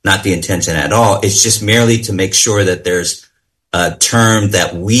 That's not the intention at all. It's just merely to make sure that there's a term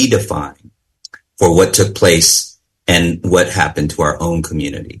that we define for what took place and what happened to our own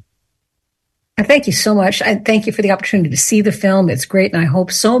community. Thank you so much. I thank you for the opportunity to see the film. It's great, and I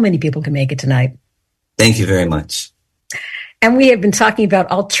hope so many people can make it tonight. Thank you very much. And we have been talking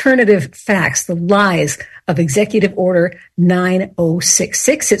about alternative facts, the lies of Executive Order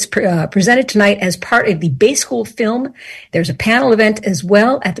 9066. It's presented tonight as part of the Bay School film. There's a panel event as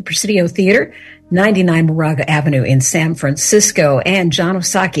well at the Presidio Theater, 99 Moraga Avenue in San Francisco. And Jon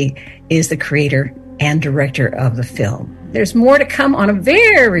Osaki is the creator and director of the film. There's more to come on a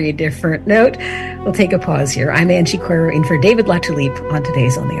very different note. We'll take a pause here. I'm Angie Coiro in for David Latulippe on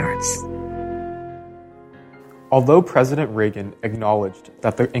today's On the Arts. Although President Reagan acknowledged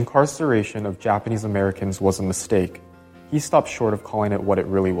that the incarceration of Japanese Americans was a mistake, he stopped short of calling it what it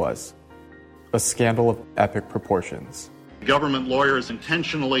really was: a scandal of epic proportions. Government lawyers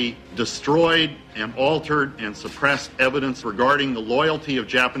intentionally destroyed and altered and suppressed evidence regarding the loyalty of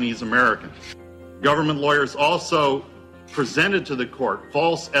Japanese Americans. Government lawyers also presented to the court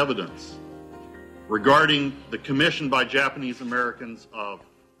false evidence regarding the commission by Japanese Americans of...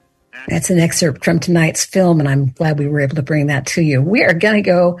 That's an excerpt from tonight's film, and I'm glad we were able to bring that to you. We are going to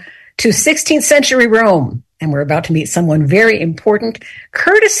go to 16th century Rome, and we're about to meet someone very important,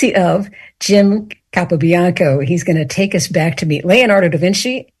 courtesy of Jim Capobianco. He's going to take us back to meet Leonardo da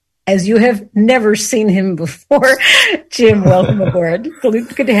Vinci, as you have never seen him before. Jim, welcome aboard.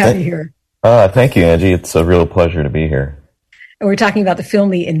 Good to have you here. Thank you, Angie. It's a real pleasure to be here. And we're talking about the film,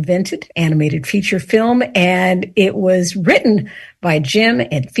 The Invented, animated feature film, and it was written by Jim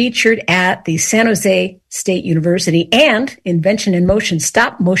and featured at the San Jose State University and Invention in Motion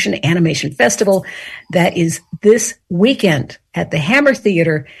Stop Motion Animation Festival. That is this weekend at the Hammer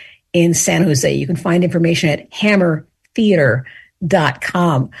Theater in San Jose. You can find information at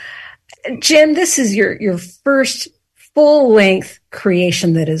hammertheater.com. Jim, this is your first full-length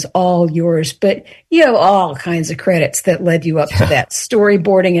creation that is all yours, but you have all kinds of credits that led you up to that.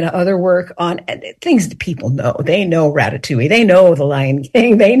 Storyboarding and other work on things that people know. They know Ratatouille, they know The Lion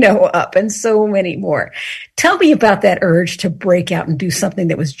King, they know Up, and so many more. Tell me about that urge to break out and do something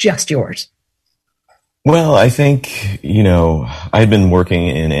that was just yours. Well, I think, I'd been working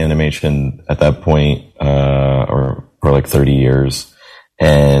in animation at that point, or for like 30 years.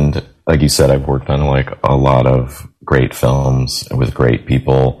 And like you said, I've worked on like a lot of great films with great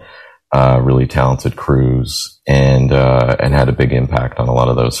people, really talented crews, and had a big impact on a lot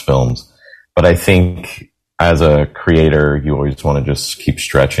of those films. But I think as a creator, you always want to just keep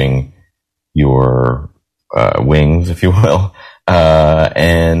stretching your wings, if you will.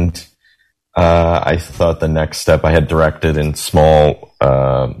 I thought the next step, I had directed in smaller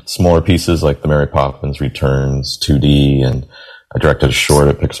pieces like The Mary Poppins Returns 2D, and I directed a short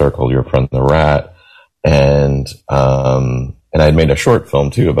at Pixar called Your Friend the Rat. And I'd made a short film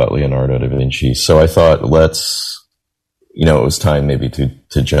too about Leonardo da Vinci. So I thought, it was time maybe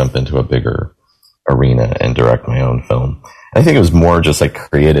to jump into a bigger arena and direct my own film. I think it was more just I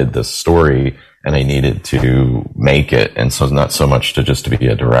created this story and I needed to make it. And so not so much to just to be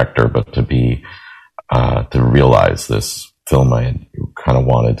a director, but to be, to realize this film I had kind of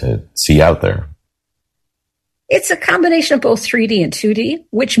wanted to see out there. It's a combination of both 3D and 2D,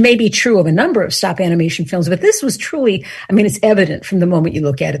 which may be true of a number of stop animation films, but this was truly, I mean, it's evident from the moment you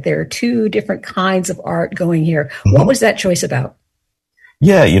look at it. There are two different kinds of art going here. Mm-hmm. What was that choice about?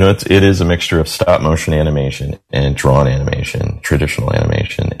 Yeah, it is a mixture of stop motion animation and drawn animation, traditional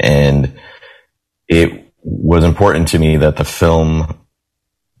animation. And it was important to me that the film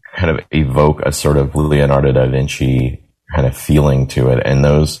kind of evoke a sort of Leonardo da Vinci kind of feeling to it. And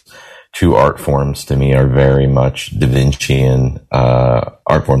those two art forms to me are very much Da Vincian,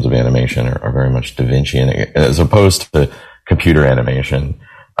 art forms of animation are very much Da Vincian as opposed to computer animation.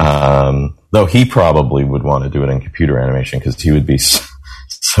 Though he probably would want to do it in computer animation because he would be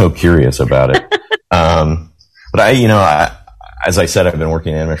so curious about it. But as I said, I've been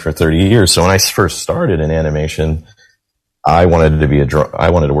working in animation for 30 years. So when I first started in animation, I wanted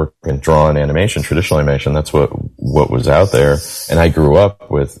to work in drawn animation, traditional animation. That's what was out there. And I grew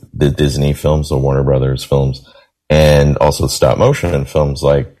up with the Disney films, the Warner Brothers films, and also stop motion films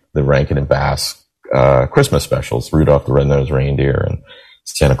like the Rankin and Bass Christmas specials, Rudolph the Red-Nosed Reindeer and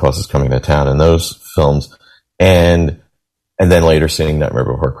Santa Claus is Coming to Town, and those films. And then later seeing Nightmare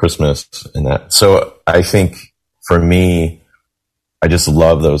Before Christmas and that. So I think for me, I just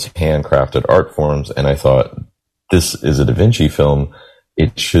love those handcrafted art forms, and I thought, this is a Da Vinci film.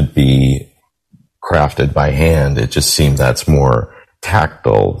 It should be crafted by hand. It just seemed that's more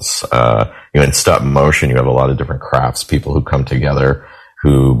tactile. In stop motion, you have a lot of different crafts, people who come together,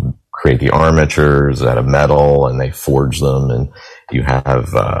 who create the armatures out of metal and they forge them. And you have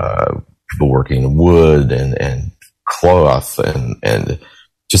people working in wood and cloth and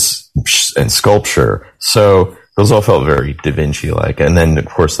sculpture. So those all felt very Da Vinci-like. And then, of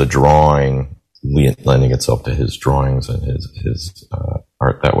course, the drawing, lending itself to his drawings and his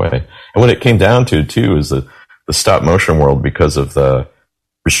art that way. And what it came down to, too, is the stop motion world, because of the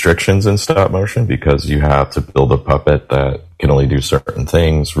restrictions in stop motion, because you have to build a puppet that can only do certain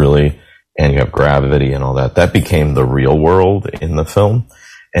things, really, and you have gravity and all that. That became the real world in the film.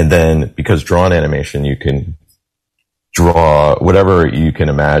 And then, because drawn animation, you can draw whatever you can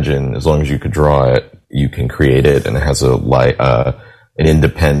imagine, as long as you could draw it, you can create it, and it has an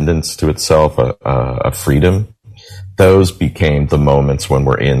independence to itself, a freedom. Those became the moments when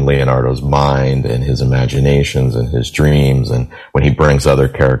we're in Leonardo's mind and his imaginations and his dreams, and when he brings other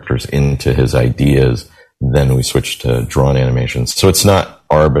characters into his ideas, then we switch to drawn animation. So it's not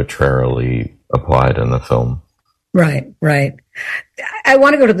arbitrarily applied in the film. Right. I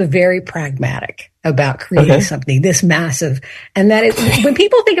want to go to the very pragmatic about creating something this massive. And that is, when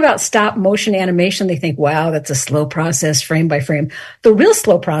people think about stop motion animation, they think, wow, that's a slow process, frame by frame. The real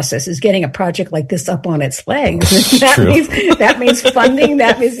slow process is getting a project like this up on its legs. that means funding.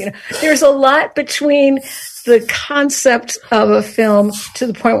 That means, there's a lot between the concept of a film to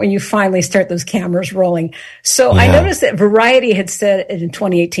the point when you finally start those cameras rolling. So I noticed that Variety had said in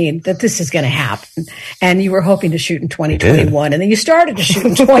 2018 that this is going to happen. And you were hoping to shoot in 2021. And then you started to shoot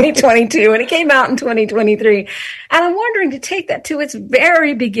in 2022 and it came out in 2023. And I'm wondering, to take that to its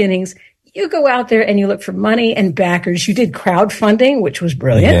very beginnings, you go out there and you look for money and backers. You did crowdfunding, which was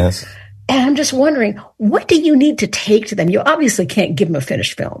brilliant. Yes. And I'm just wondering, what do you need to take to them? You obviously can't give them a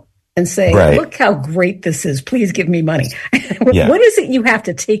finished film and say, look how great this is. Please give me money. What is it you have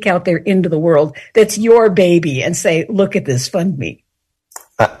to take out there into the world that's your baby and say, look at this, fund me?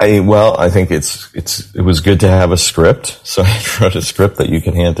 I think it was good to have a script. So I wrote a script that you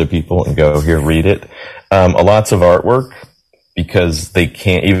can hand to people and go, here, read it. Lots of artwork, because they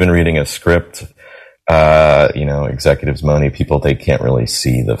can't, even reading a script, executives, money people, they can't really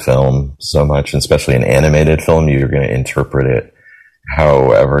see the film so much, and especially an animated film, you're going to interpret it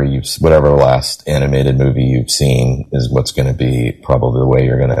however whatever last animated movie you've seen is what's going to be probably the way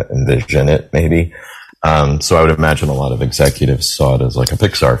you're going to envision it, maybe. So I would imagine a lot of executives saw it as like a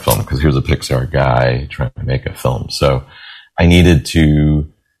Pixar film, because here's a Pixar guy trying to make a film. So I needed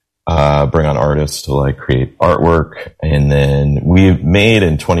to bring on artists to create artwork. And then we made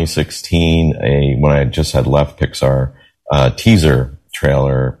in 2016 when I just had left Pixar, teaser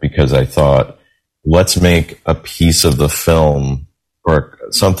trailer, because I thought, let's make a piece of the film or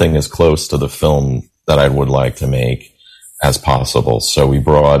something as close to the film that I would like to make as possible. So we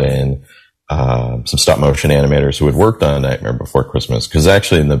brought in some stop motion animators who had worked on Nightmare Before Christmas, because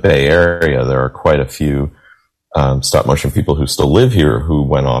actually in the Bay Area there are quite a few stop motion people who still live here who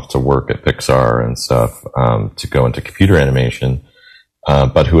went off to work at Pixar and stuff to go into computer animation,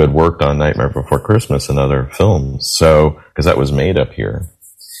 but who had worked on Nightmare Before Christmas and other films. So, because that was made up here.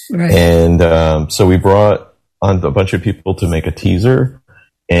 Right. And so we brought on a bunch of people to make a teaser,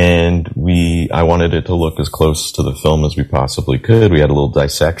 And I wanted it to look as close to the film as we possibly could. We had a little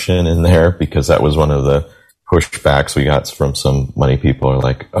dissection in there because that was one of the pushbacks we got from some money people are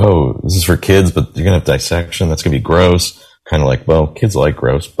like, oh, this is for kids, but you're going to have dissection. That's going to be gross. Kind of like, well, kids like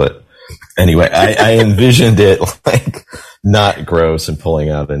gross. But anyway, I envisioned it like not gross and pulling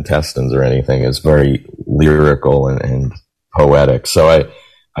out intestines or anything. It's very lyrical and poetic. So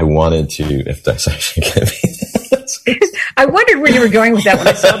I wanted to, if dissection can be. I wondered where you were going with that when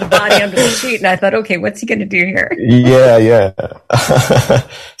I saw the body under the sheet, and I thought, okay, what's he going to do here? Yeah.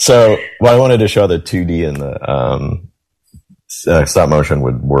 So, I wanted to show the 2D and the stop motion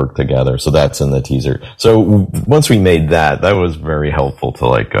would work together. So that's in the teaser. So once we made that was very helpful to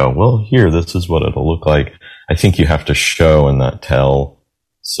like go, well, here, this is what it'll look like. I think you have to show and not tell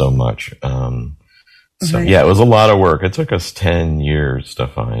so much. So right. Yeah, it was a lot of work. It took us 10 years to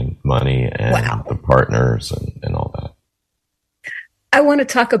find money and the partners and all that. I want to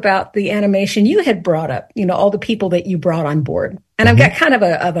talk about the animation you had brought up, all the people that you brought on board. And I've got kind of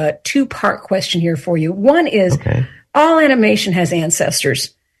a two-part question here for you. One is, all animation has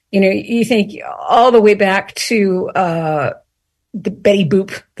ancestors. You think all the way back to the Betty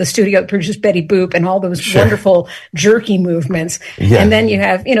Boop, the studio that produced Betty Boop and all those wonderful jerky movements. Yeah. And then you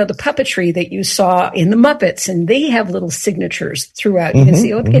have, the puppetry that you saw in the Muppets, and they have little signatures throughout. You can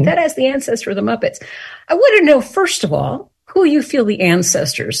see, that has the ancestor of the Muppets. I want to know, first of all, who you feel the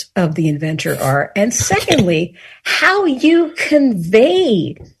ancestors of the Inventor are, and secondly, how you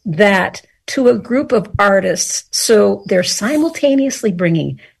convey that to a group of artists so they're simultaneously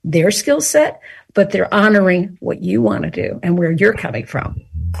bringing their skill set, but they're honoring what you want to do and where you're coming from.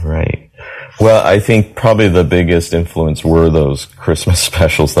 Right. Well, I think probably the biggest influence were those Christmas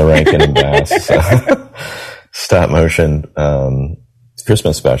specials, the Rankin and Bass stop motion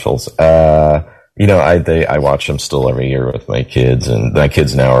Christmas specials. I watch them still every year with my kids, and my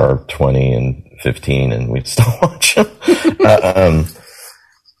kids now are 20 and 15, and we still watch them.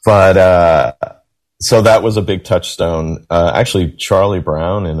 So that was a big touchstone. Actually, Charlie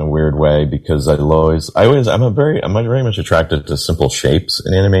Brown in a weird way, because I'm very much attracted to simple shapes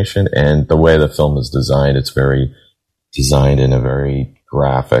in animation, and the way the film is designed, it's very designed in a very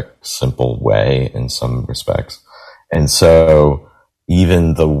graphic, simple way in some respects. And so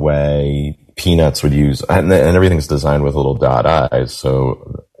even the way Peanuts would use, and everything's designed with little dot eyes.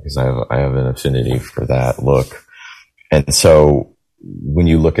 So, because I have an affinity for that look. And so when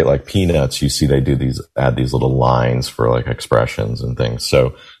you look at like Peanuts, you see they add these little lines for like expressions and things.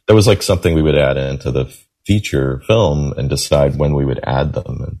 So that was like something we would add into the feature film and decide when we would add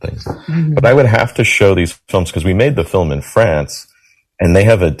them and things. Mm-hmm. But I would have to show these films because we made the film in France, and they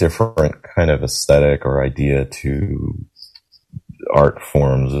have a different kind of aesthetic or idea to art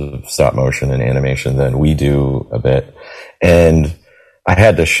forms of stop motion and animation than we do a bit. And I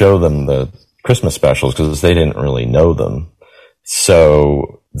had to show them the Christmas specials because they didn't really know them.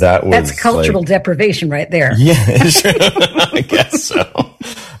 So that's cultural deprivation right there. Yeah, I guess so.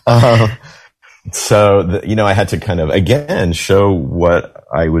 I had to kind of, again, show what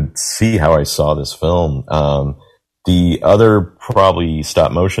I would see, how I saw this film. The other probably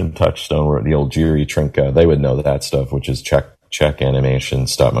stop motion touchstone were the old Jiri Trinka. They would know that stuff, which is Czech animation,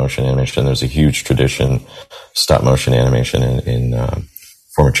 stop motion animation. There's a huge tradition of stop motion animation in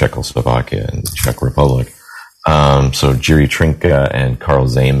former Czechoslovakia and the Czech Republic. So Jiri Trinka and Carl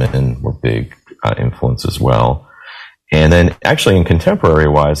Zeman were big influence as well. And then actually in contemporary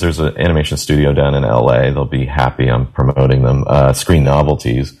wise, there's an animation studio down in LA. They'll be happy I'm promoting them, Screen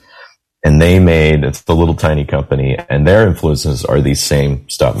Novelties. And it's a little tiny company, and their influences are these same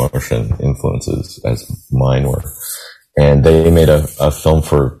stop motion influences as mine were. And they made a film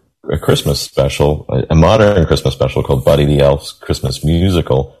for a Christmas special, a modern Christmas special called Buddy the Elf's Christmas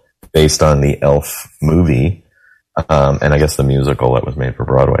Musical, based on the Elf movie, and I guess the musical that was made for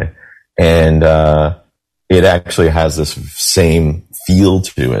Broadway. And it actually has this same feel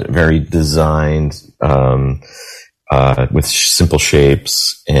to it, very designed, with simple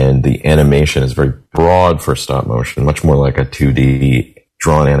shapes, and the animation is very broad for stop motion, much more like a 2D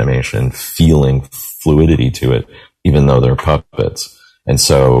drawn animation, feeling fluidity to it, even though they're puppets. And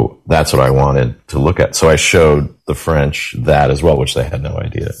so that's what I wanted to look at. So I showed the French that as well, which they had no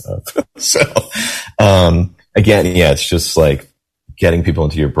idea of. So, again, it's just like getting people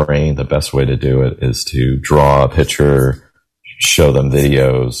into your brain. The best way to do it is to draw a picture, show them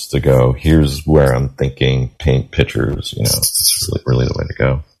videos, to go, here's where I'm thinking, paint pictures. It's really, really the way to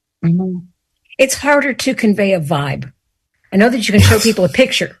go. Mm-hmm. It's harder to convey a vibe I know that you can show people a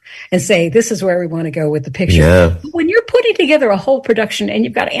picture and say, this is where we want to go with the picture. Yeah. When you're putting together a whole production and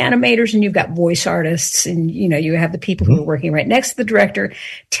you've got animators and you've got voice artists and, you have the people who are working right next to the director,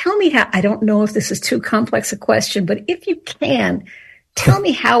 tell me how, I don't know if this is too complex a question, but if you can, tell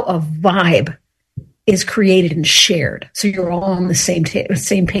me how a vibe is created and shared so you're all on the same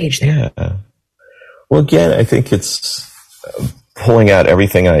page there. Yeah. Well, again, I think it's pulling out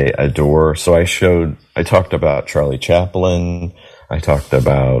everything I adore. So I talked about Charlie Chaplin. I talked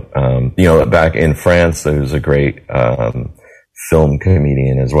about, back in France, there was a great film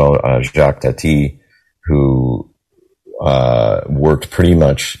comedian as well, Jacques Tati, who worked pretty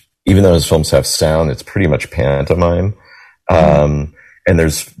much, even though his films have sound, it's pretty much pantomime. And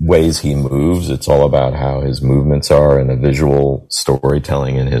there's ways he moves. It's all about how his movements are and the visual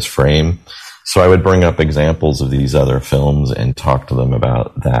storytelling in his frame. So I would bring up examples of these other films and talk to them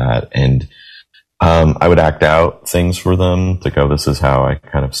about that. And I would act out things for them to go, this is how I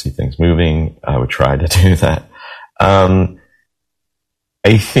kind of see things moving. I would try to do that.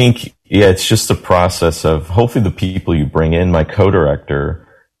 I think, it's just a process of hopefully the people you bring in. My co-director,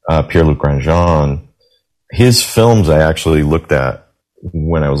 Pierre-Luc Grandjean, his films I actually looked at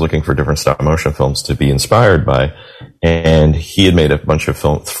when I was looking for different stop motion films to be inspired by. And he had made a bunch of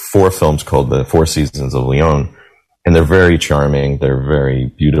 4 films called The 4 Seasons of Lyon. And they're very charming. They're very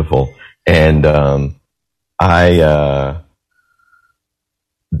beautiful. And, I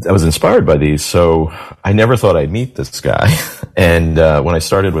was inspired by these. So I never thought I'd meet this guy. And, when I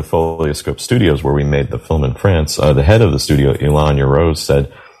started with Folioscope Studios, where we made the film in France, the head of the studio, Ilan Yarose,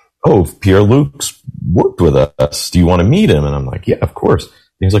 said, "Oh, Pierre-Luc's worked with us. Do you want to meet him?" And I'm like, "Yeah, of course." And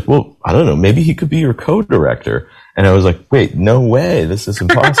he's like, "Well, I don't know. Maybe he could be your co-director." And I was like, "Wait, no way. This is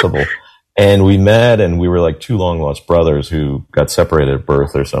impossible." And we met, and we were like 2 long-lost brothers who got separated at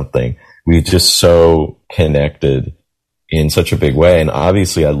birth or something. We just so connected in such a big way. And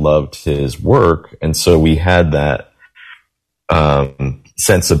obviously I loved his work. And so we had that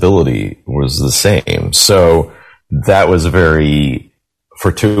sensibility was the same. So that was very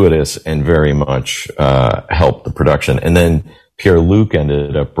fortuitous and very much helped the production. And then Pierre-Luc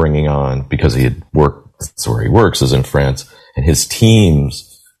ended up bringing on, because he had worked, that's where he works, is in France, and his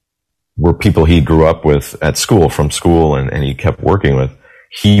teams were people he grew up with at school, from school, and he kept working with.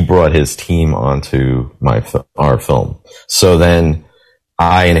 He brought his team onto our film. So then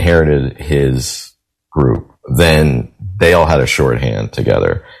I inherited his group. Then they all had a shorthand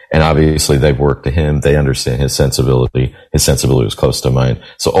together. And obviously they've worked to him. They understand his sensibility. His sensibility was close to mine.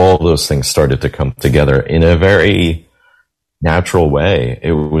 So all of those things started to come together in a very natural way.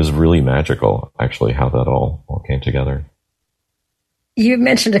 It was really magical, actually, how that all came together. You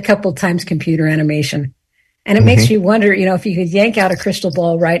mentioned a couple of times computer animation. And it makes you wonder, if you could yank out a crystal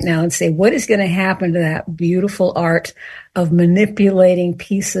ball right now and say, what is going to happen to that beautiful art of manipulating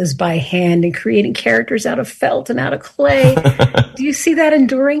pieces by hand and creating characters out of felt and out of clay? Do you see that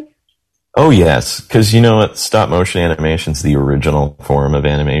enduring? Oh, yes. Because you know what? Stop motion animation is the original form of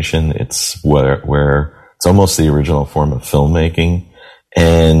animation. It's where it's almost the original form of filmmaking.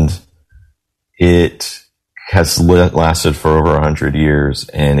 And it has lasted for over 100 years,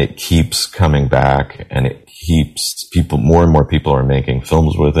 and it keeps coming back, and it keeps more and more people are making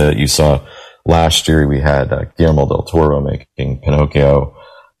films with it. You saw last year we had Guillermo del Toro making Pinocchio.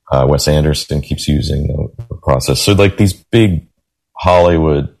 Wes Anderson keeps using the process. So like these big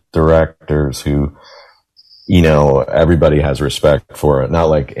Hollywood directors who, everybody has respect for it. Not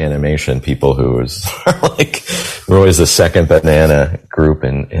like animation people who is like, we're always the second banana group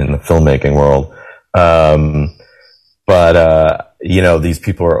in the filmmaking world. These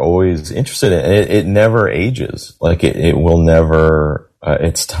people are always interested in it. It never ages. Like it will never,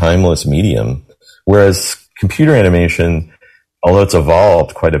 it's timeless medium. Whereas computer animation, although it's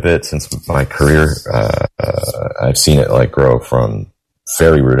evolved quite a bit since my career, I've seen it like grow from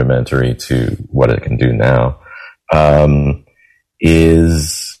very rudimentary to what it can do now,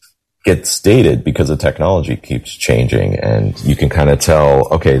 gets dated because the technology keeps changing, and you can kind of tell,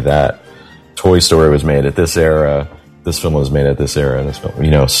 okay, that Toy Story was made at this era, this film was made at this era, and this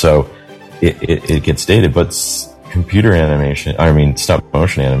film, so it gets dated. But computer animation, stop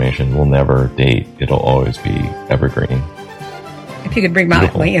motion animation will never date. It'll always be evergreen. If you could bring my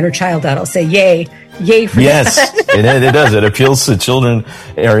inner child out, I'll say yay for yes, that. it does. It appeals to children,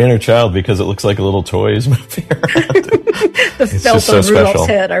 our inner child, because it looks like a little toy is moving around. The felt on Rudolph's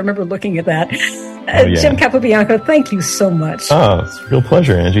head. I remember looking at that. Jim Capobianco, thank you so much. Oh, it's a real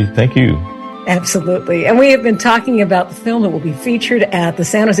pleasure, Angie. Thank you. Absolutely. And we have been talking about the film that will be featured at the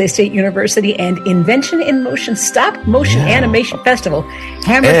San Jose State University and Invention in Motion Stop Motion Animation Festival,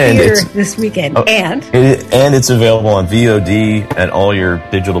 Hammer Theater this weekend. And it's available on VOD and all your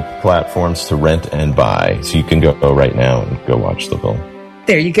digital platforms to rent and buy. So you can go right now and go watch the film.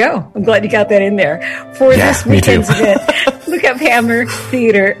 There you go. I'm glad you got that in there. For this weekend's event, look up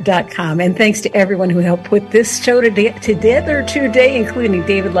hammertheater.com. And thanks to everyone who helped put this show together today, including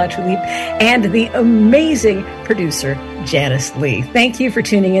David LaTulippe and the amazing producer, Janice Lee. Thank you for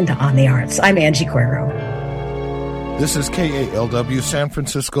tuning in to On the Arts. I'm Angie Coiro. This is KALW San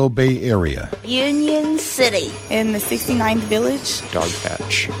Francisco Bay Area. Union City. In the 69th Village.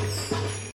 Dogpatch.